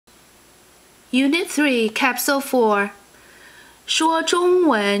U3C4 Capsule 4说中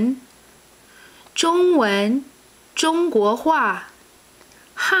文，中文，中国话，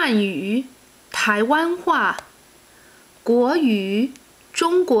汉语，台湾话，国语，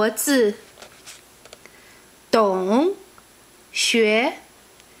中国字，懂，学，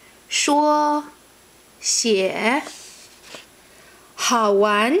说，写，好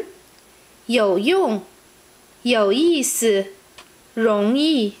玩，有用，有意思，容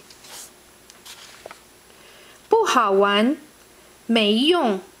易，不好玩，没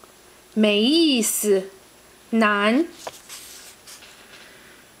用，没意思，难。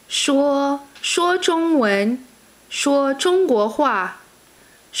说中文，说中国话，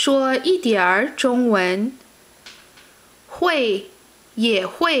说一点儿中文。会，也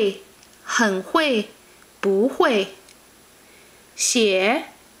会，很会，不会。写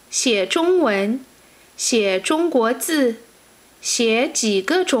中文，写中国字，写几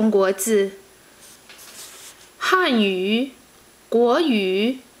个中国字。汉语，国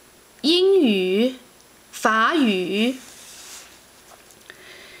语，英语，法语。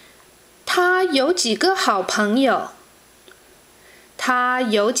他有几个好朋友？他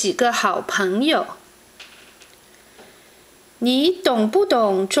有几个好朋友？你懂不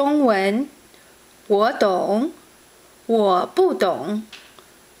懂中文？我懂，我不懂。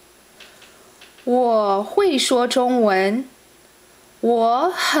我会说中文，我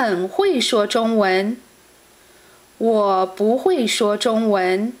很会说中文。我不会说中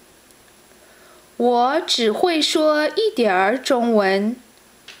文，我只会说一点儿中文。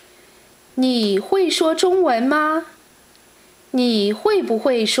你会说中文吗？你会不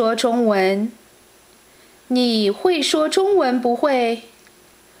会说中文？你会说中文不会？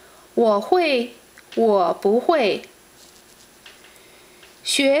我会，我不会。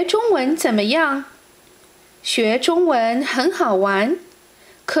学中文怎么样？学中文很好玩，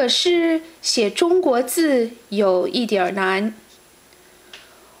可是写中国字有一点难。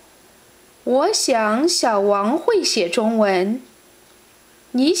我想小王会写中文。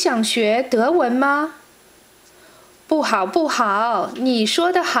你想学德文吗？不好，不好，你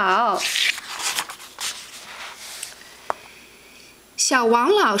说得好。小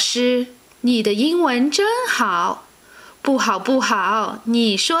王老师，你的英文真好。不好，不好，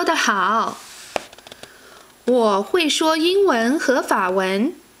你说得好。我会说英文和法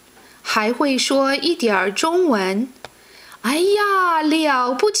文，还会说一点儿中文。哎呀，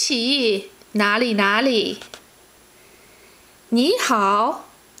了不起！哪里哪里？你好。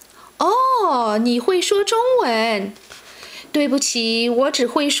哦，你会说中文。对不起，我只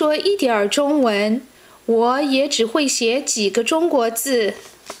会说一点儿中文，我也只会写几个中国字。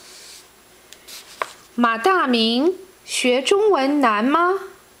马大明，学中文难吗？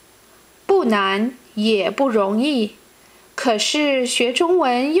不难，也不容易。可是学中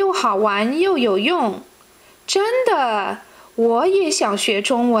文又好玩又有用。真的，我也想学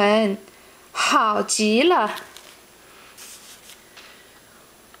中文，好极了。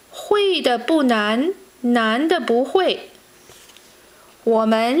会的不难，难的不会。我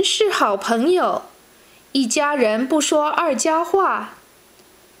们是好朋友，一家人不说二家话。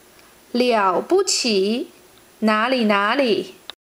了不起，哪里哪里。